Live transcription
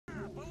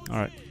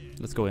Alright,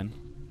 let's go in.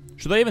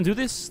 Should I even do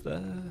this?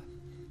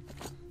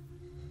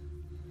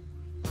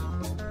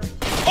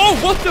 Oh,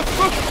 what the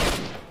fuck?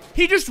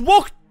 He just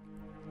walked...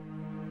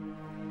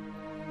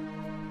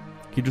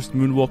 He just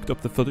moonwalked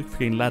up the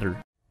fucking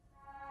ladder.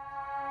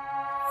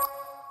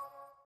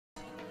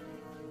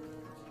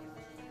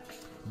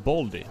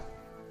 Baldy.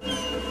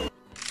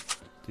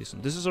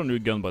 Decent. This is our new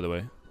gun, by the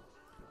way.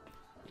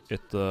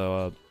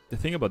 The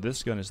thing about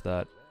this gun is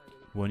that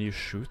when you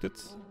shoot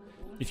it,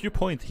 if you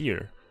point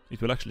here,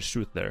 it will actually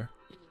shoot there.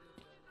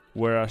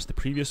 Whereas the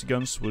previous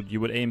guns you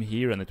would aim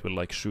here and it will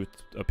like shoot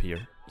up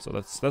here. So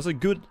that's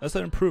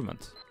an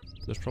improvement.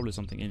 There's probably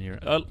something in here.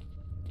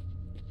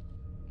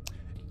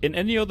 In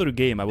any other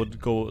game I would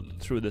go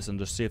through this and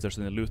just see if there's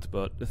any loot,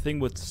 but the thing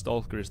with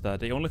Stalker is that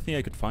the only thing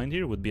I could find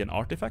here would be an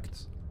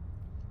artifact.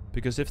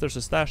 Because if there's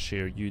a stash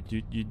here,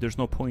 there's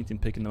no point in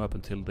picking them up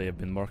until they have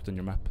been marked on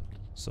your map.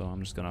 So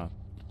I'm just gonna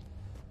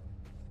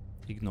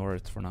ignore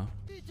it for now.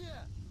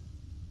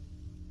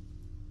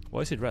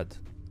 Why is it red?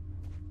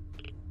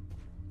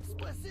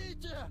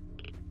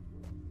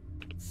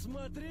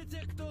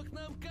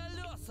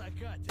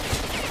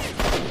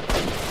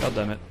 God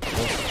damn it.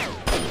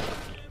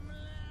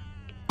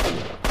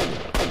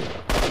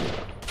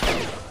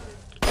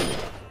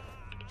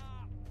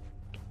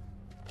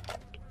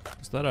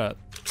 Is that a...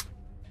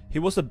 He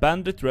was a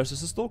bandit dressed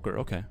as a stalker,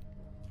 okay.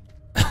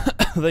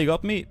 They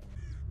got me.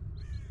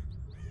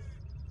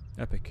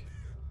 Epic.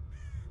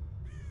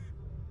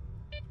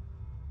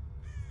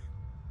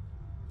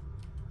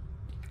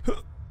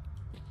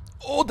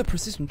 Oh, the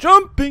precision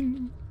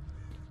jumping!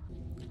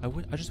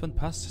 I just went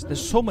past this.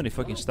 There's so many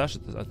fucking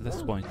stashes at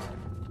this point.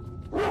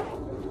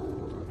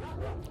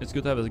 It's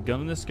good to have a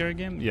gun in this scary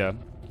game? Yeah.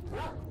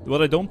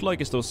 What I don't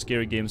like is those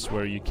scary games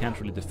where you can't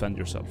really defend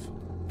yourself.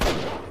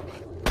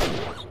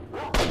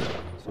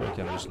 So I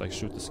can just like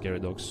shoot the scary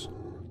dogs.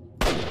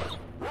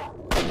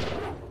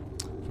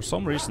 For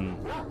some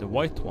reason, the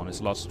white one is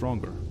a lot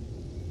stronger.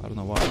 I don't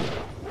know why.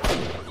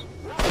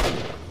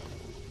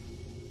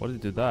 Why did he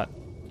do that?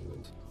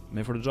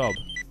 Made for the job.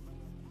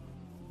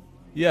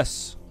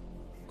 Yes.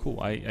 Cool,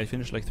 I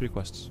finished like 3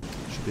 quests.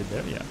 Should be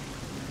there, yeah.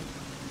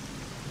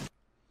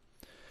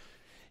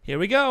 Here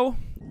we go!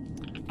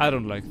 I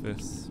don't like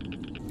this.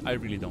 I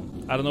really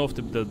don't. I don't know if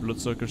the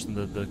bloodsuckers and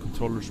the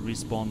controllers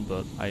respawn,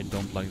 but I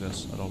don't like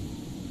this at all.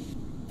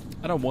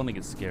 I don't want to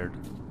get scared.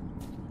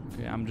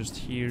 Okay, I'm just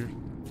here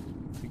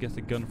to get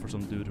the gun for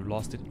some dude who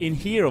lost it. In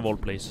here of all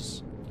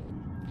places.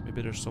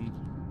 Maybe there's some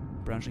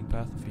branching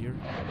path of here.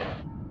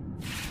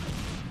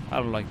 I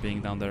don't like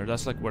being down there.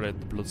 That's like where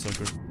the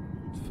bloodsucker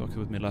fucked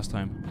with me last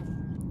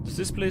time. Does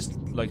this place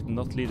like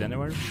not lead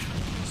anywhere?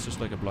 It's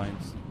just like a blind.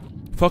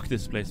 Fuck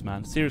this place,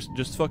 man. Seriously,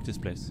 just fuck this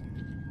place.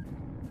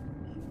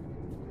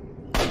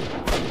 There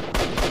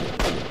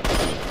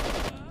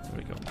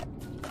we go.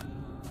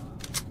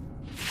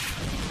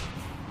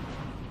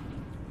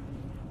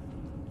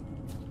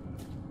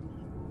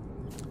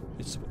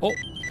 It's... Oh!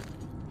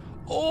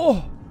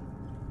 Oh!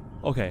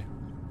 Okay.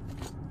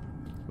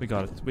 We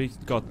got it. We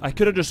got... I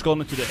could have just gone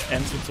into the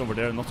entrance over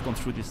there and not gone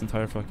through this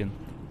entire fucking...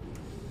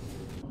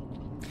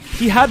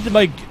 He had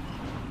my...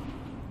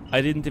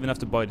 I didn't even have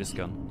to buy this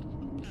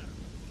gun.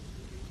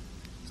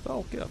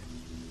 Stalker.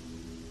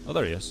 Oh,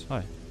 there he is.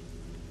 Hi.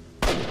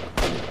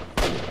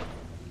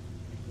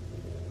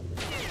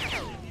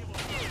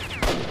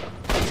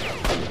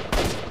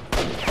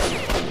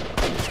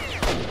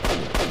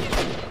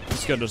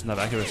 This gun doesn't have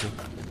accuracy.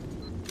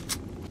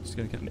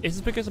 Is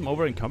it because I'm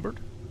over encumbered?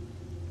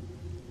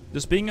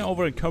 Does being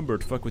over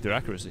encumbered fuck with your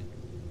accuracy?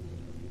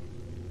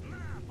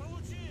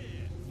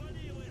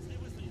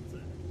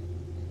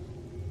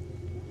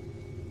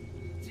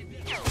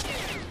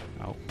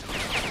 Ow.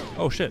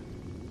 Oh shit.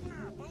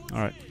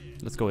 Alright,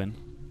 let's go in.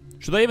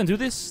 Should I even do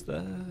this?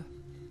 Oh,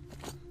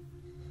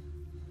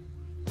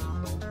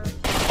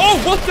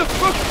 what the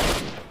fuck?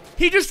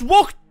 He just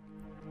walked...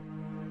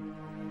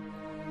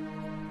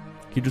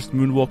 He just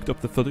moonwalked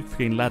up the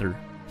fucking ladder.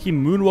 He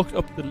moonwalked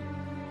up the...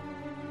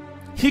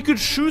 He could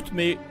shoot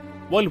me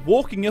while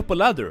walking up a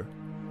ladder.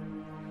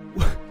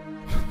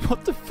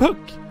 What the fuck?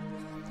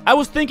 I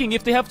was thinking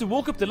if they have to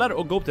walk up the ladder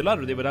or go up the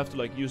ladder, they would have to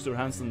like use their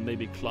hands and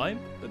maybe climb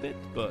a bit,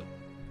 but...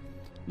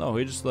 No,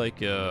 he just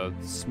like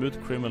smooth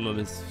criminal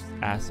his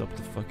ass up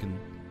the fucking...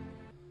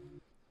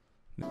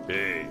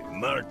 Hey,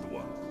 marked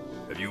one.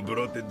 Have you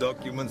brought the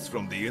documents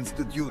from the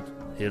Institute?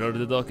 Here are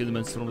the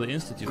documents from the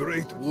Institute.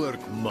 Great work,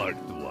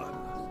 marked one.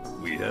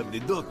 We have the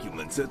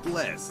documents at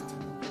last.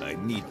 I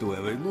need to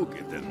have a look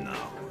at them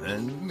now,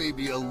 and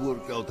maybe I'll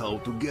work out how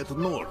to get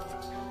north.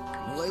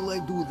 While I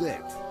do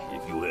that,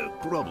 if you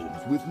have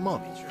problems with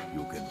money,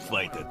 you can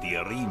fight at the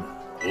arena.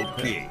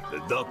 Okay, the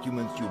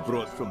documents you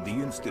brought from the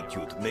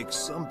Institute make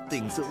some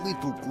things a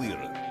little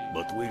clearer,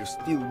 but we're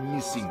still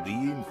missing the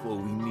info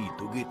we need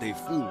to get a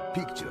full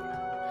picture.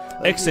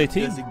 X-18?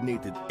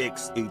 Designated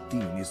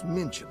X-18 is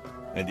mentioned,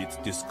 and its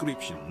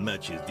description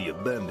matches the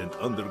abandoned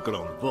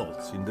underground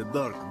vaults in the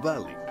Dark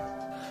Valley.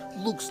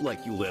 Looks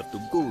like you'll have to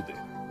go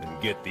there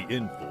and get the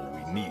info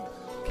we need.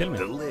 kill me.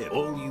 The lab,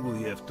 all you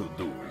have to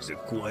do is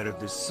acquire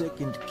the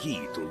second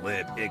key to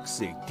Lab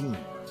X-18.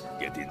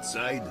 Get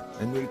inside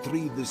and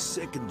retrieve the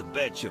second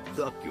batch of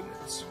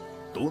documents.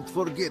 Don't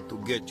forget to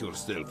get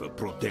yourself a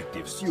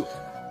protective suit,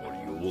 or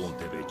you won't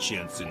have a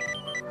chance in...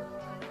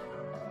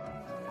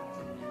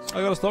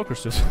 I got a Stalker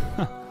suit.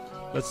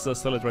 Let's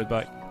sell it right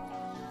back.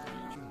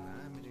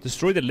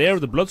 Destroy the lair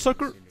of the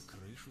bloodsucker?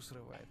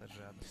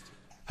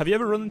 Have you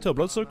ever run into a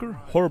bloodsucker?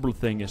 Horrible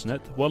thing, isn't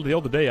it? Well, the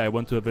other day I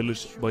went to a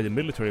village by the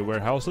military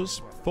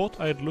warehouses, thought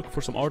I'd look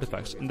for some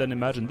artifacts, and then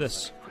imagine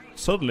this.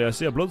 Suddenly I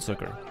see a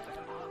bloodsucker.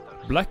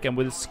 Black and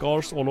with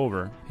scars all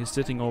over. He's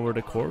sitting over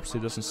the corpse, he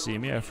doesn't see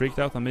me, I freaked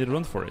out and made a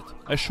run for it.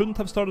 I shouldn't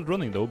have started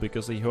running though,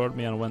 because he heard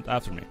me and went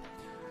after me.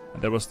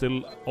 And there was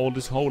still all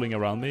this howling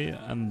around me,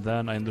 and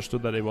then I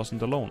understood that I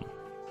wasn't alone.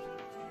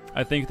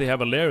 I think they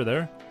have a lair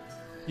there.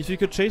 If you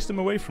could chase them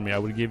away from me, I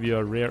would give you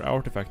a rare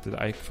artifact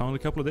that I found a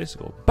couple of days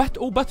ago.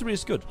 Oh, battery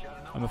is good.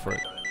 I'm afraid.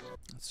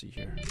 Let's see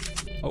here.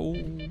 Oh,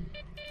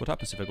 what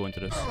happens if I go into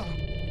this?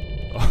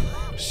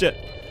 Oh, shit.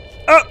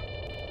 Ah!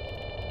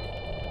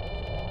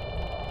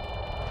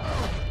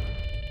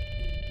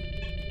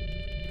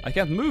 I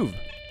can't move.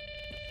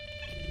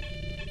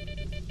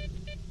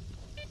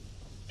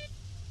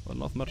 Well,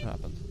 not much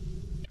happened.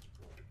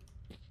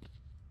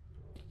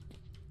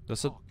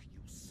 Does it?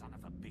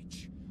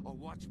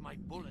 Watch my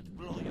bullet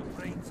blow your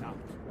brains out.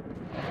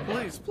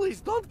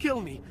 Please, don't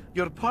kill me.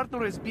 Your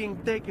partner is being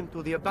taken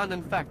to the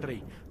abandoned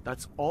factory.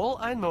 That's all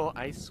I know,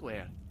 I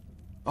swear.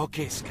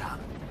 Okay, Scar.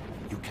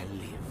 You can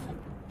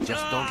leave.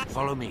 Just don't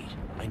follow me.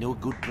 I know a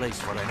good place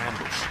for an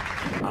ambush.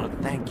 I'll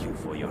thank you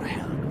for your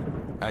help.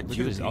 At Look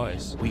at his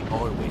eyes. we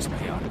always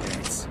pay our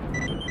debts.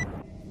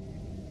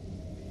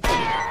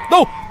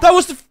 No! That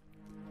was the...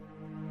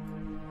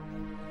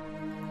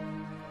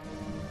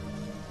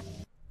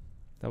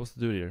 That was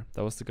the dude here.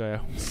 That was the guy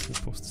I was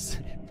supposed to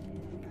say.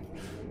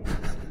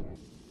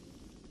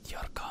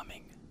 You're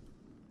coming.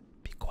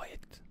 Be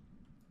quiet.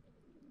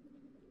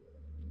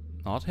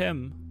 Not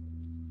him.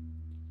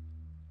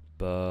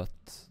 But...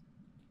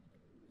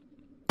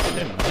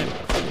 Him.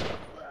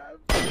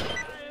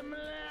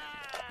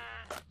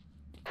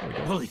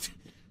 Bullet.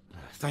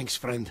 Thanks,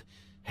 friend.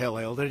 Hell,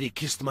 I already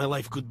kissed my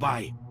life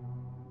goodbye.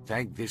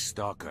 Thank this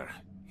stalker.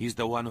 He's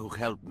the one who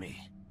helped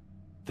me.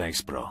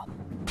 Thanks, bro.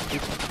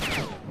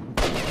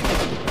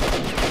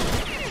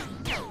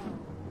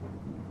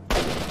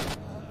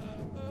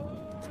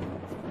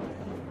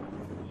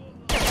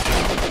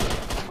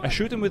 I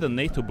shoot him with a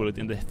NATO bullet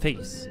in the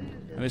face.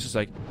 And it's just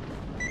like...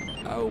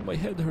 Ow, my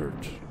head hurt.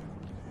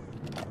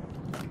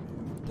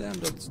 Damn,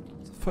 that's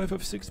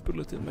 556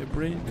 bullet in my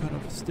brain kind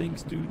of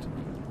stinks, dude.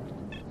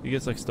 He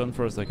gets like stunned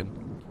for a second.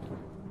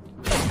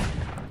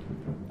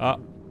 Ah,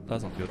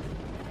 that's not good.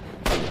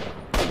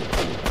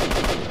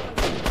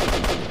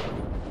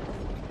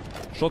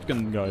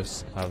 Shotgun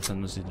guys have a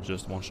tendency to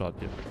just one-shot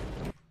you.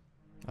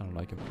 I don't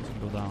like him. He's gonna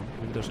go down.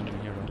 Maybe there's something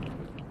here though.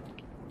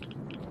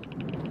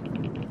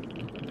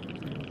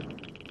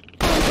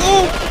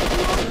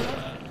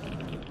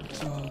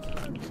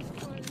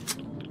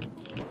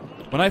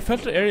 When I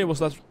felt the area was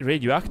that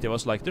radioactive, I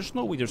was like, there's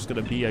no way there's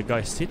gonna be a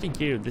guy sitting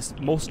here in this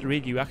most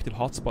radioactive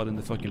hotspot in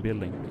the fucking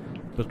building.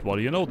 But what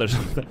do you know? There's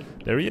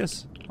there he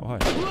is. Oh hi.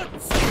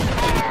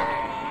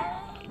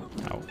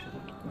 Ow.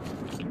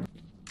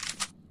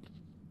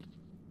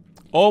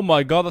 Oh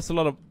my god, that's a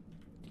lot of...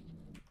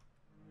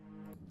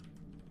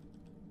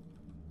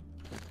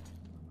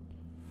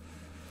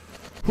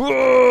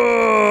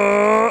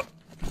 Oh!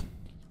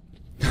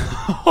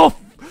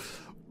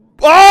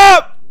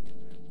 Ah!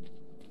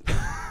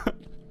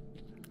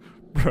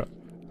 Bruh.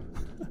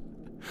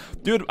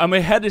 Dude, my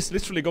head is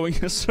literally going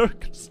in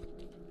circles.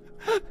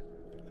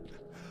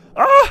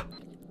 Ah!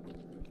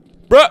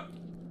 Bruh!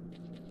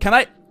 Can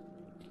I...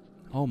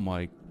 Oh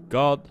my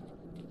god.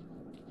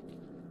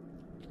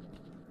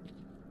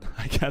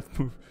 I can't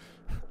move.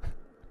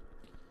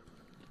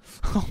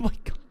 Oh my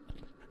god.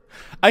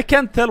 I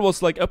can't tell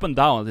what's like up and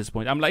down at this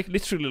point. I'm like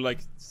literally like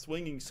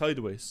swinging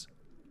sideways.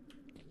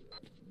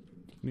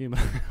 Me and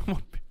my...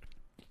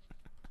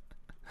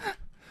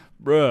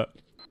 Bruh.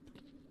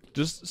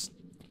 Just...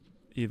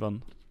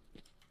 Even.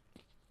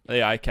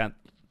 Yeah, I can't.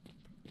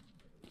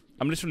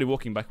 I'm literally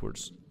walking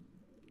backwards.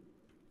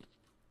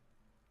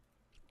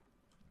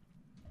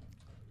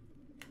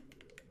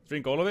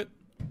 Drink all of it?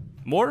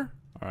 More?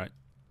 Alright.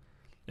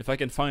 If I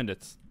can find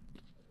it.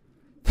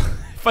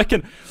 If I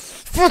can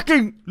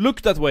fucking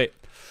look that way.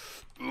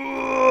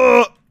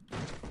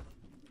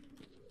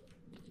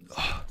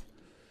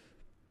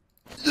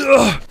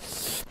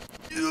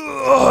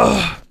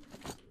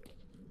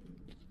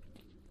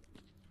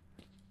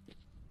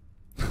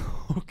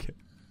 Okay.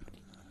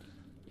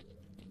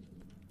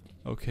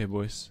 Okay,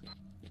 boys.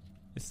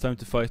 It's time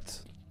to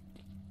fight.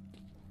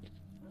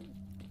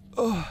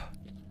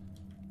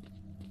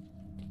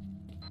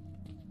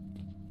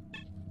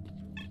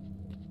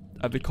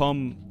 I've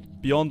become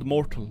beyond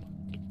mortal.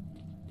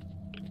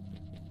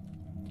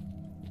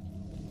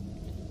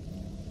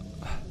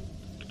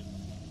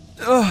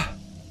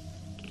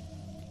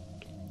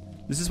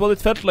 This is what it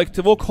felt like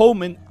to walk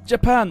home in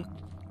Japan.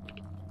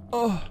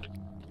 Oh.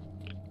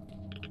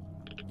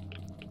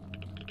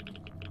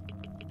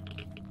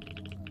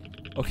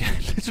 Okay,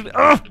 literally.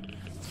 Ah!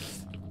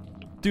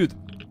 Dude.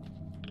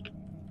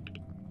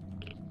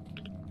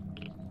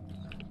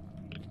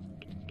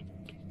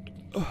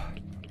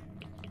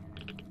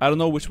 I don't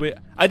know which way.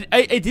 I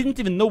didn't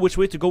even know which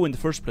way to go in the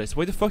first place.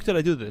 Why the fuck did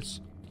I do this?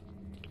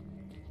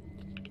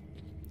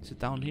 Is it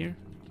down here?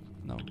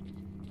 No.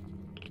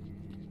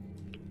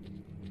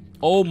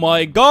 Oh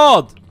my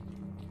god!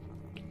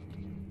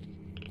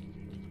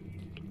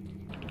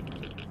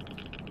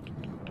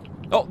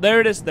 Oh, there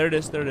it is, there it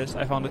is, there it is.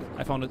 I found it,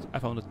 I found it, I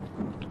found it.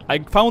 I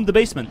found the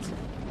basement.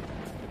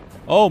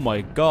 Oh my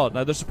god,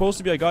 now there's supposed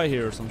to be a guy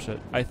here or some shit.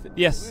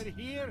 Yes. We're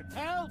here,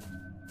 help!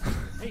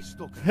 Hey,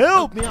 Stalker,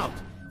 Help! me out.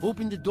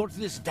 Open the door to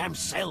this damn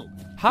cell.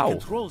 How? The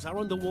controls are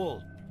on the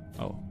wall.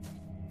 Oh.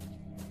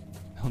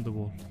 On the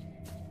wall.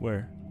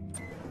 Where?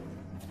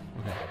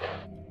 Okay.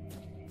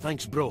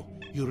 Thanks, bro.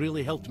 You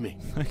really helped me.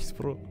 Thanks,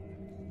 bro.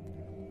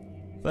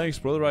 Thanks,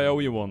 brother. I owe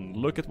you one.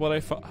 Look at what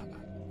I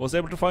was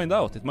able to find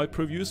out. It might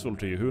prove useful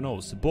to you. Who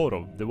knows?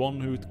 Borov, the one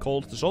who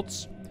calls the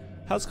shots,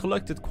 has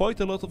collected quite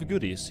a lot of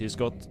goodies. He's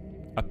got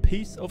a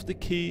piece of the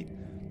key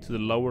to the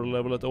lower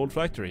level at the old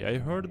factory. I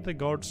heard the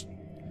guards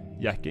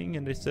yakking,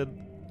 and they said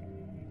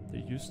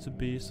there used to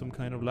be some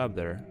kind of lab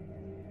there.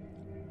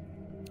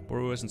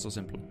 Borov isn't so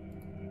simple.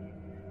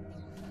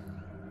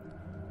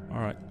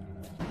 Alright.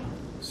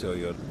 So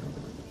you're...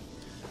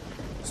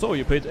 So,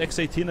 you paid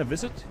X18 a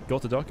visit,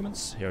 got the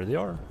documents, here they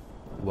are.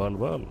 Well,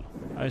 well,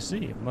 I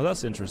see. Now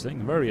that's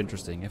interesting, very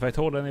interesting. If I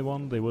told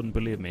anyone, they wouldn't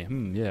believe me.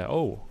 Yeah,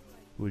 oh.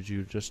 Would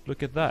you just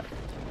look at that?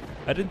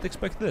 I didn't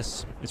expect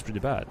this. It's pretty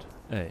bad.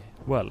 Hey,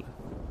 well.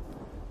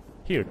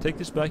 Here, take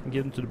this back and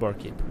give them to the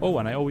barkeep. Oh,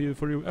 and I owe you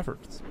for your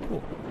efforts.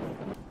 Cool.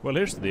 Well,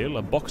 here's the deal.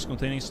 A box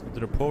containing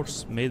the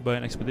reports made by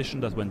an expedition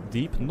that went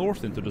deep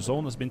north into the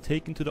zone has been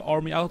taken to the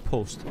army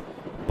outpost.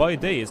 By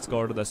day, it's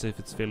guarded as if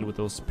it's filled with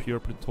those pure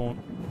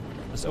plutonium,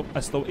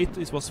 as though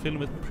it was filled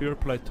with pure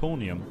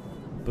plutonium.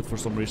 But for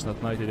some reason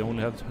at night, they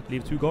only have to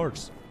leave 2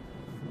 guards.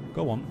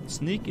 Go on,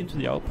 sneak into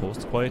the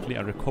outpost quietly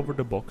and recover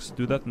the box.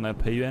 Do that and I'll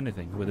pay you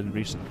anything within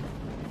reason.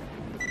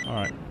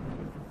 Alright.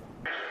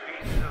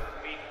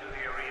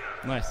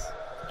 Nice.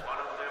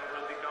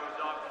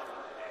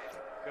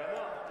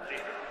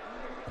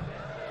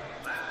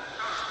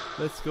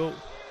 Let's go.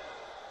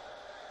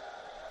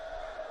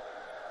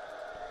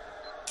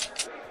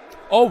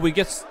 Oh, we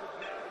get...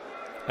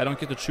 I don't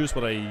get to choose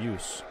what I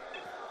use.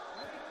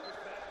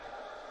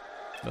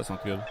 That's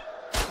not good.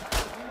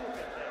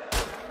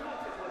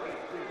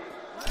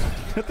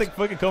 Take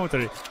fucking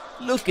commentary.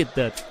 Look at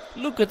that.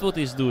 Look at what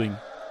he's doing.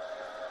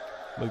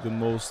 Like the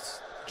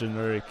most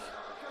generic.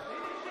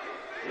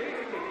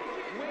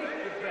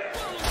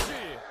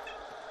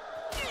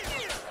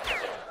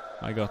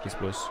 I got this,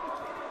 boys.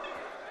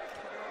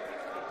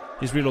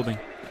 He's reloading.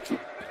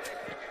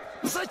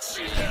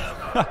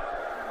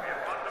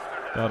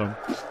 Got him.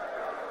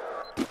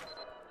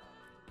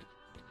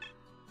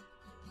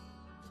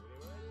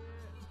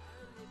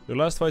 Your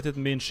last fight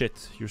didn't mean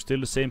shit. You're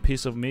still the same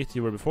piece of meat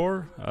you were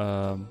before.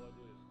 All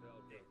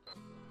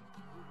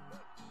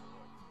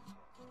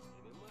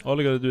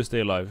you gotta do is stay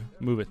alive.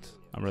 Move it.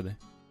 I'm ready.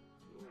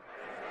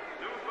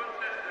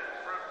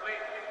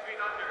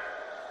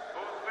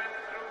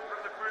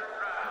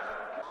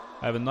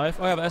 I have a knife.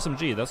 Oh, I have an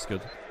SMG. That's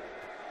good.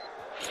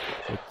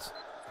 With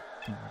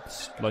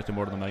slightly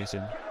more than a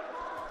magazine.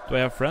 Do I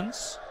have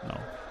friends? No.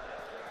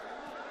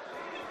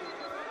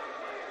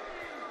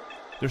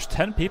 There's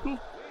 10 people?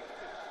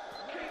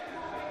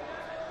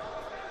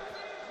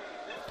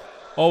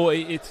 Oh,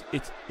 it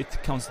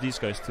counts these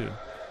guys too.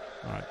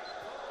 Alright.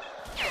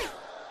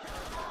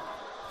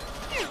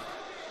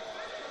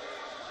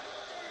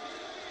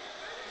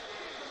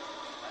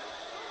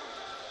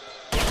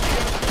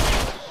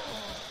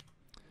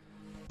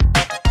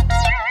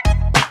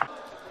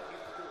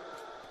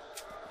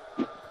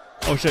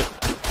 Oh shit.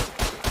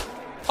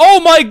 Oh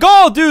my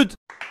god, dude!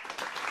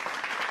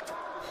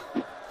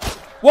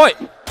 Why?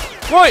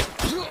 Why?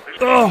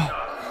 Ugh.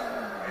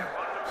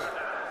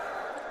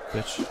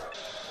 Bitch.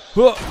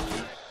 Whoa.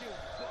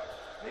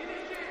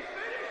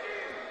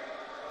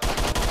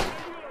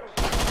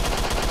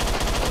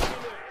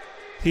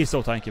 He's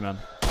so tanky, man.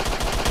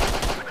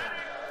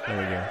 There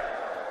we go.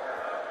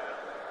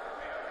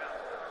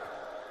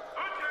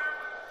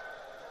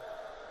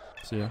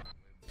 See ya.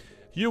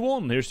 You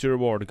won. Here's your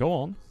reward. Go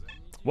on.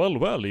 Well,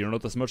 well, you're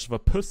not as much of a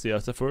pussy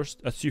as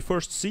you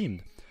first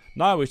seemed.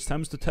 Now it's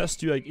time to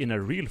test you in a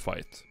real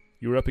fight.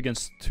 You're up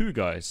against 2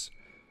 guys.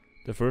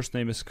 The first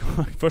one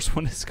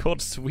is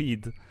called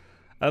Swede.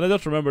 And I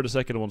don't remember the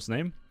second one's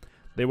name.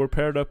 They were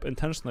paired up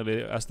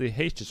intentionally as they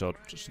hate each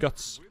other's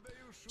guts.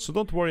 So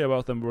don't worry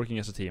about them working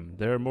as a team.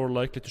 They're more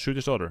likely to shoot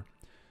each other.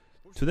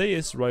 Today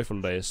is rifle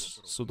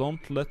days, so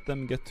don't let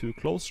them get too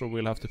close or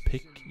we'll have to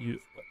pick you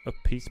up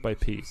piece by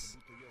piece.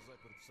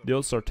 The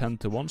odds are 10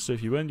 to 1, so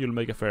if you win, you'll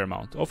make a fair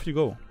amount. Off you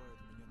go.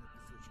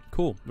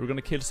 Cool, we're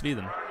gonna kill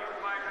Sweden.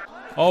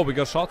 Oh, we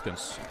got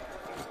shotguns.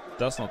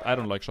 That's not... I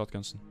don't like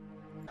shotguns.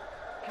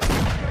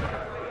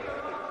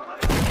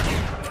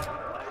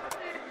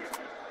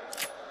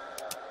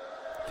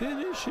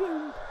 Finish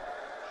him.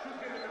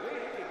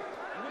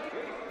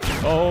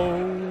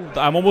 Oh,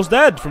 I'm almost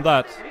dead from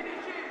that.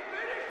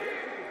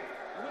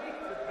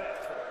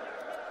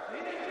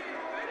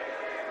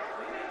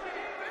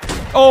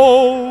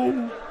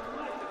 Oh!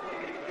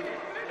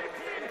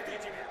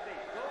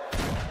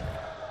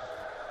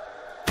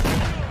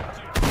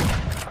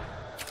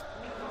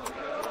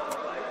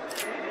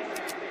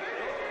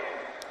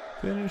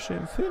 Finish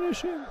him,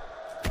 finish him.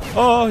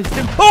 Oh, he's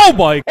still. Oh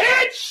my!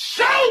 It's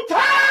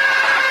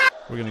showtime!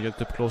 We're gonna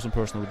get up close and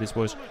personal with these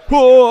boys.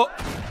 Whoa!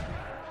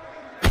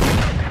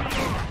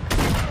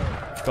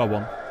 Got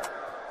one.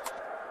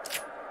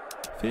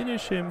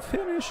 Finish him,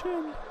 finish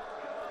him.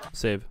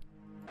 Save.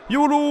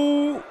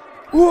 YOLO!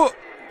 Whoa!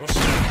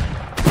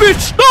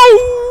 Bitch, no!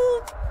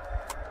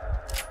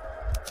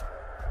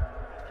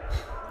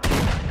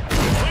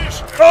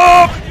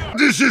 Oh!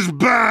 This is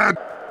bad!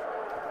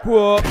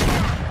 Whoa!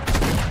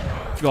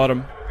 Got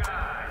him.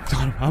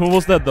 Got him. I'm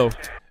almost dead though.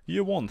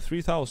 You won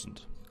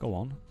 3,000. Go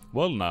on.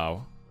 Well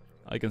now,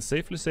 I can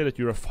safely say that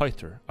you're a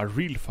fighter. A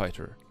real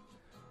fighter.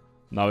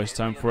 Now it's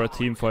time for a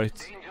team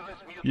fight.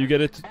 You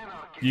get it.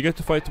 You get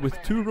to fight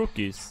with 2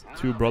 rookies,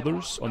 2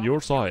 brothers on your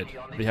side.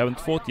 They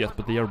haven't fought yet,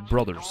 but they are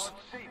brothers.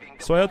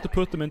 So I had to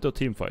put them into a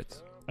team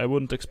fight. I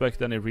wouldn't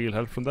expect any real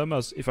help from them,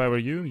 as if I were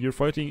you, you're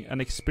fighting an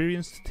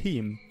experienced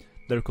team.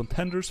 They're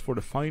contenders for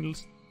the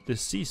finals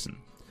this season.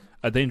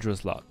 A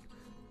dangerous lot.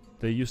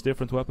 They use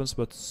different weapons,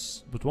 but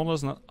one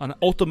has an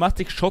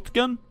automatic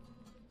shotgun?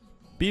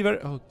 Be very...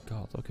 Oh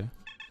god, okay.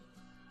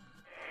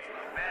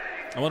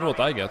 I wonder what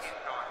I get.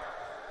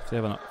 If they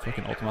have a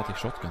fucking automatic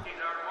shotgun.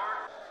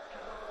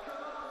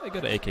 I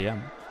got an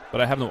AKM, but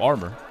I have no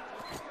armor.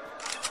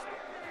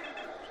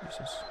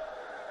 Jesus.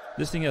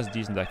 This thing has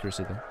decent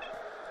accuracy though,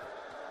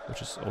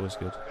 which is always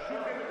good.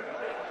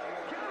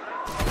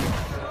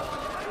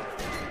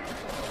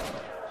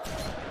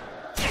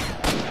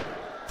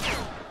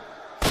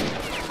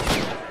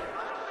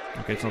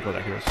 Okay, it's not that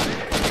accurate.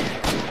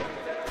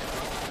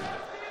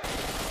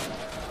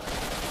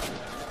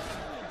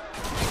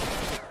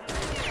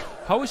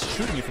 How is he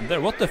shooting me from there?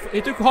 What the f-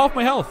 He took half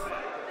my health!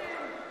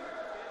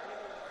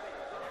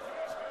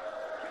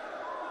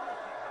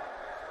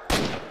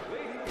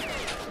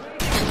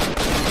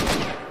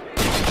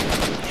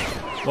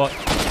 What?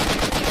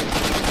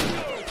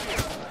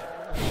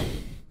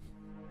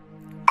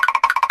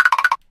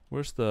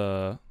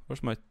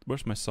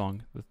 Where's my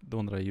song? The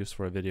one that I used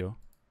for a video.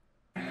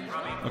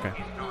 Okay.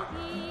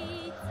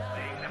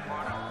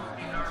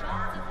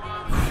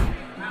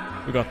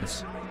 We got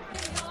this.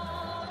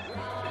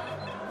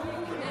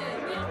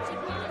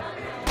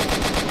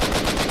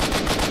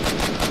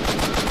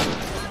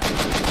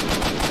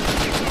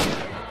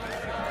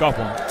 Got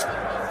one.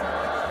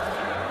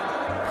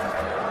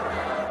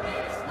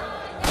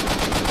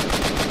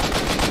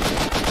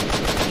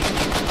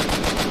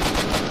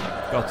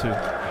 Got 2.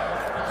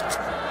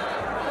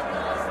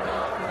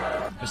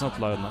 It's not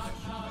loud enough.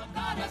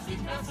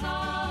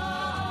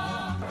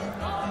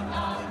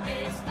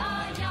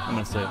 I'm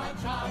gonna save.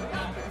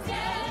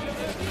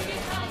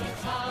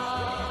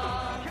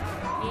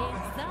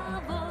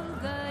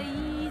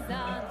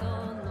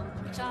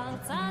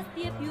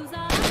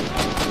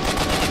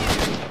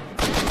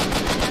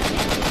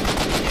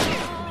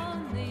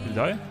 Did he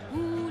die?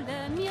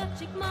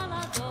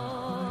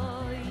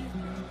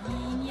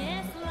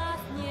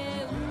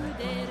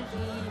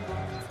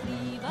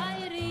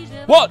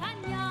 What?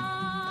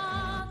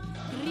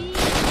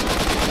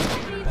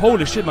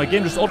 Holy shit, my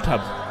game just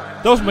alt-tabbed.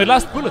 That was my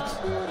last bullet.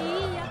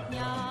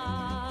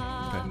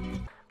 Okay.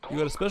 You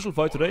got a special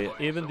fight today.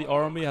 Even the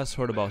army has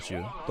heard about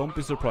you. Don't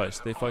be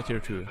surprised, they fight here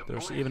too.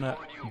 There's even a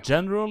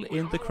general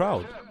in the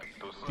crowd.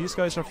 These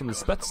guys are from the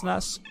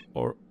Spetsnaz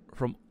or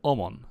from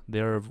Oman.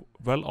 They are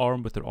well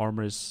armed with their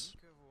armors.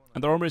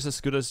 And the armor is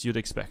as good as you'd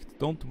expect.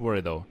 Don't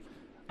worry though.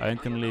 I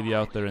ain't gonna leave you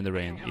out there in the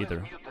rain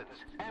either.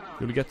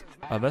 You'll get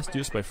a vest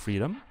used by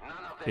Freedom.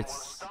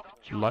 It's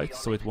light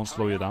so it won't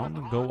slow you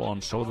down. Go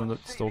on, show them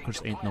that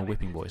Stalkers ain't no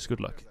whipping boys.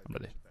 Good luck. I'm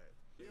ready.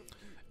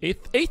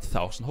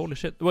 8,000, holy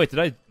shit. Wait, did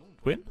I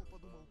win?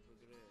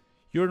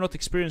 You're not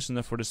experienced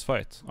enough for this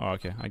fight. Oh,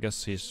 okay. I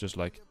guess he's just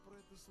like...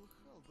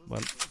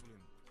 Well...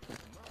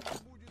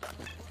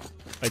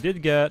 I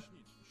did get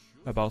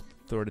about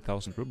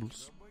 30,000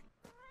 rubles.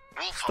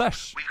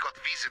 Stash! We got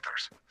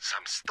visitors.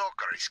 Some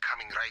stalker is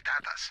coming right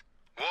at us.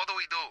 What do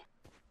we do?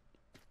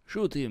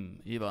 Shoot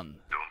him, Ivan.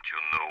 Don't you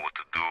know what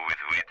to do with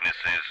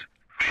witnesses?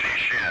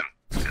 Finish him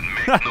and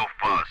make no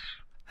fuss.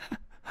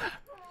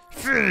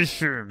 Finish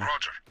him!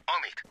 Roger,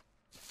 on it.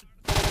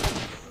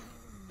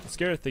 The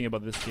scary thing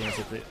about this game is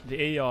that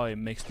the AI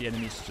makes the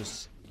enemies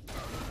just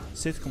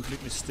sit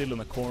completely still in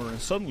a corner and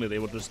suddenly they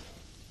will just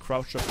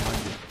crouch up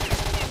behind you.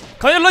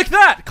 Kinda like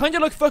that! Kinda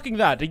like fucking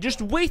that! They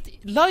just wait,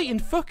 lie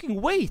and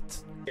fucking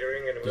wait!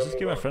 Does this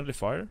give a friendly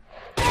fire?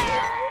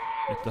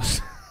 It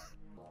does.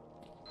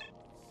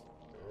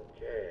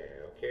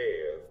 Okay,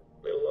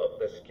 a little off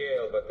the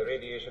scale but the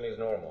radiation is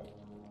normal.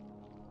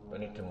 We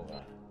need to move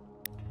on.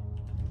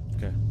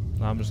 Okay,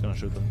 now I'm just gonna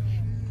shoot them.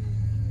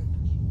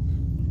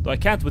 Though I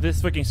can't with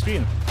this fucking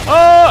screen.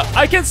 Oh,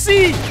 I can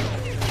see!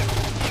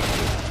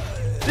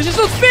 This is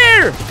not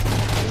fair!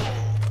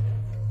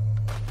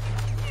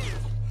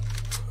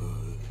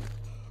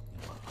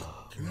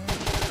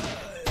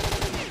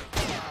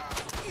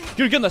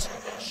 Your goodness!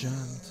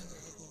 Jammed.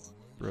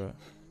 Bruh.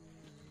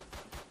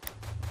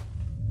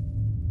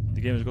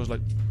 The game just goes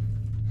like...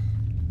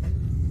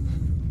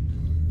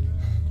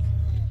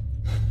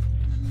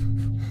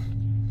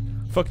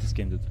 Fuck this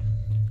game, dude.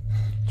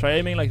 Try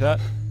aiming like that.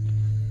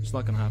 It's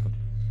not gonna happen.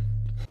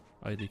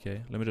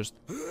 IDK. Let me just...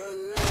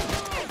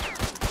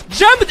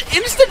 Jam it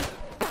instant!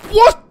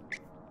 What?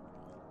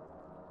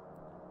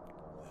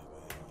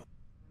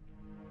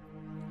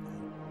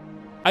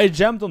 I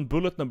jammed on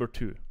bullet number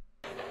 2.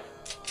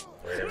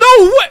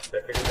 No way!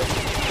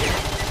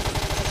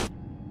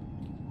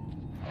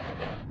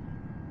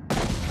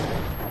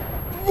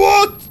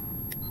 What?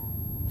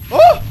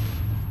 Oh!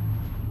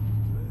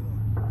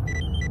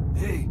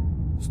 Hey,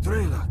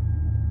 Strela.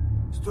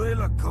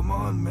 Strela, come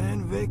on,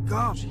 man, wake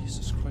up.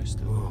 Jesus Christ,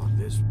 dude. Oh,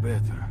 this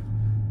better.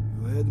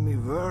 You had me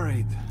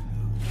worried.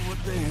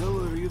 What the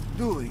hell are you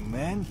doing,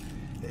 man?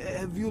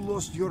 Have you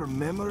lost your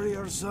memory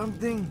or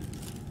something?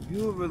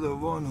 You were the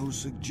one who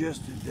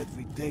suggested that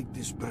we take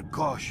this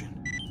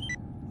precaution.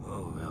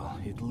 Oh well,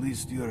 at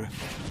least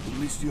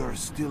you're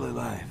still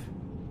alive.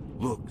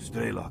 Look,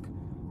 Strelok,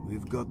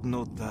 we've got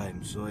no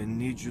time, so I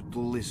need you to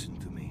listen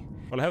to me.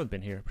 Well, I haven't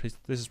been here. Please,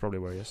 this is probably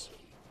where he is.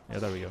 Yeah,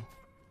 there we go.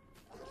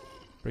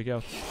 Break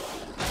out.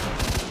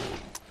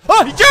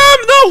 Ah! Jam!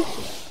 No!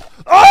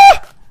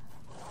 Ah!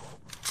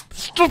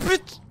 Stop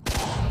it!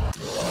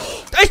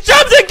 I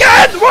jammed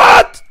again!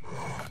 What?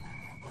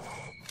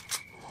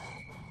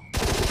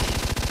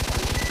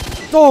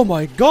 Oh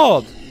my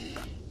god!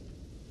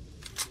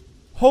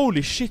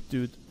 Holy shit,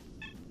 dude.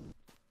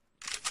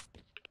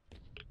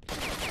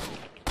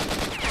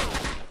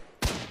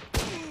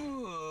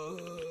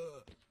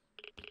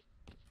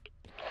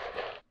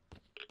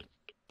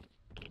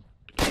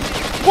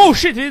 Whoa,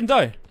 shit, he didn't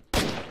die.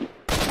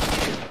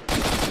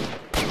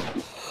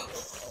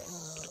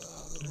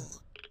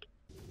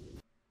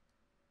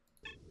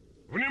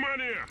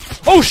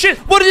 Oh shit,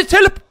 what did it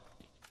teleport?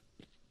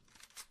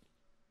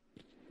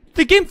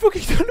 The game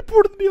fucking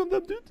teleported me on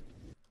them, dude.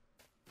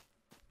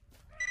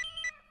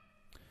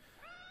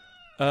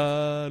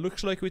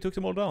 Looks like we took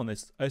them all down.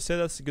 I say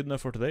that's good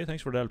enough for today.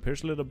 Thanks for the help.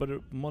 Here's a little bit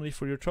of money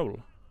for your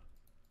trouble.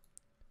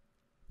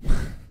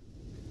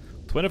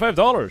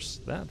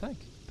 $25.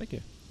 Thank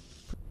you.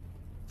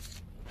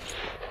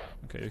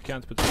 Okay, you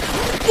can't put...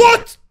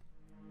 What?!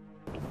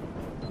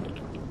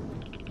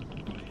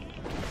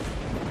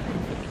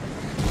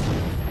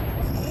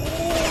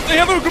 Oh, they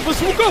have a group of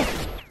bazooka!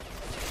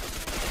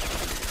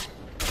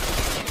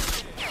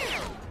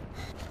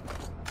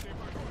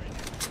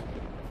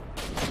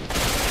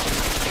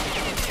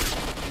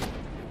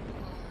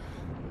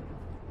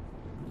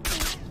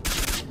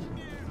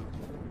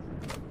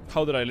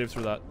 How did I live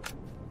through that?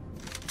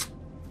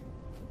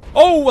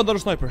 Oh, another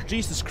sniper.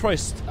 Jesus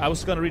Christ. I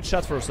was gonna read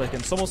chat for a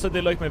second. Someone said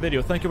they liked my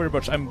video. Thank you very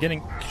much. I'm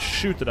getting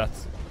shooted at.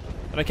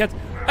 And I can't...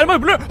 And my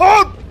blur...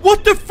 Oh!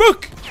 What the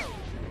fuck?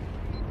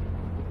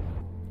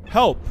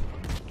 Help.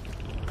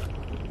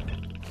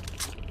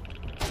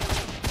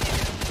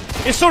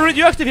 It's so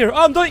radioactive here.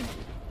 Oh, I'm dying.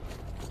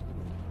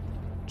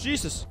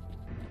 Jesus.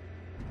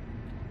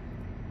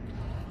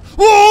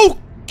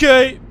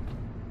 Okay.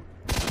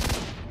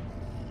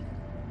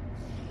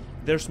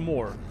 There's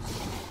more.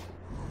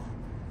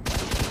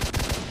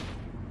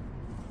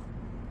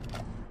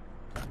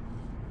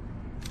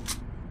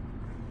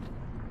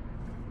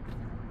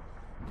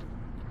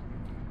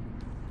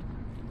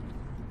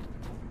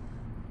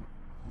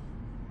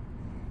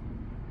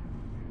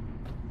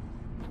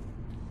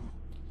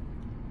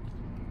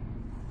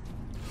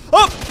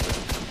 Up!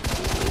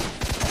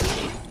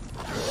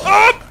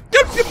 Up!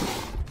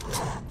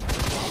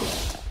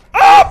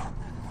 Up!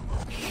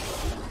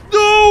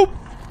 No!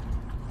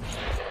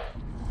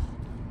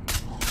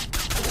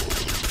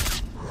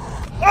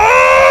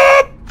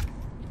 Up!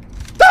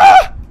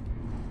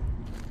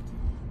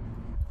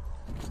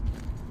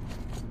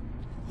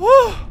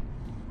 Ah!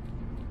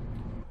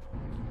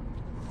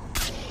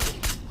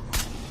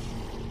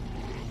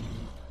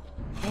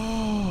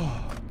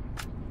 Oh!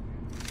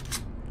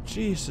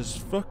 Jesus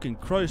fucking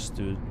Christ,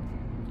 dude.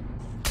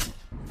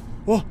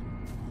 What?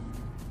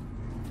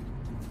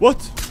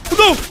 What?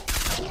 No!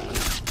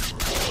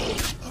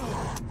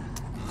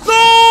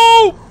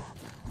 No!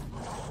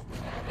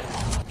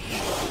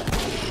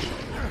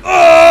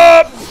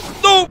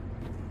 No!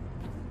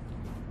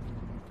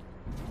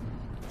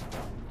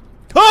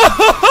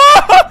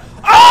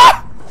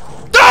 Ah!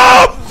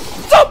 Stop!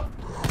 Stop!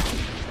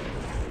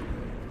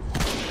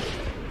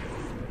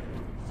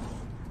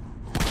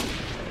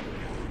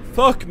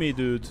 Fuck me,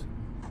 dude.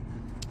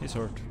 He's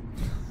hurt.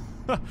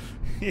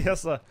 He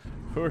has a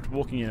hurt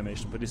walking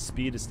animation, but his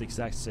speed is the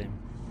exact same.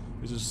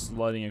 He's just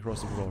sliding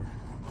across the floor.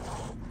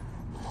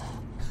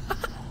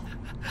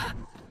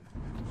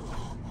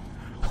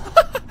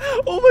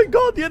 Oh my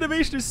god, the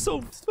animation is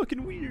so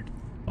fucking weird.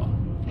 How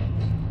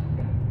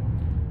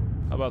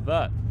about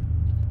that?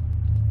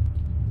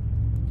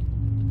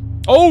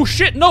 Oh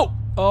shit, no!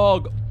 Oh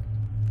god.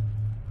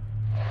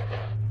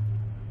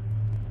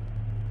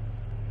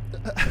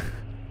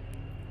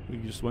 We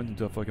just went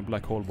into a fucking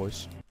black hole,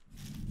 boys.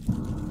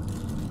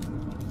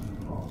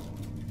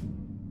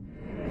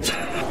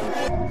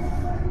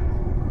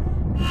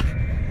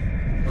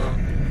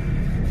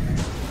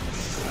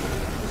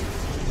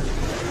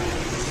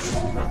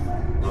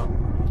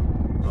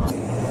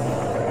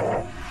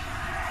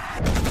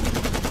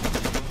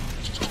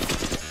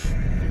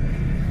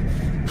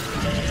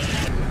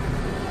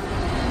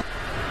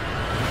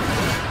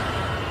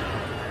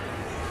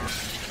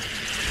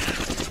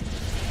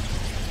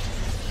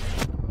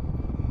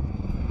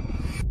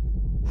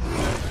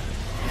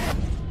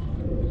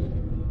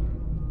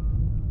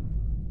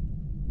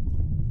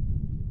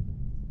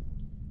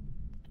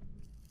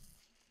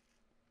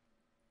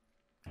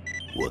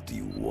 What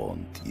you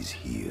want is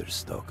here,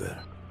 Stalker.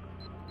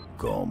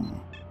 Come.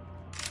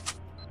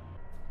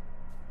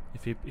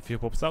 If he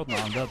pops out now,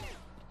 I'm dead.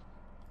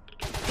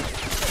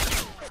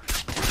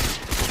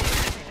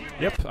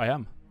 Yep, I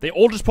am. They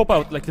all just pop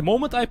out. Like the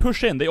moment I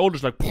push in, they all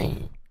just like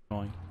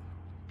annoying.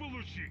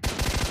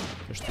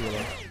 There's two of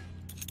them.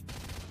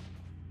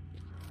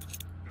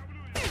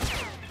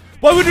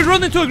 Why would he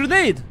run into a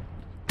grenade?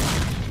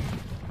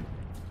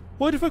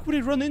 Why the fuck would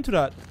he run into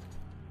that?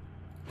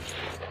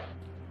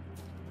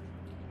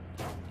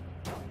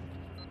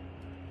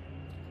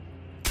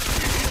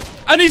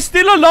 And he's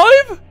still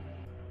alive?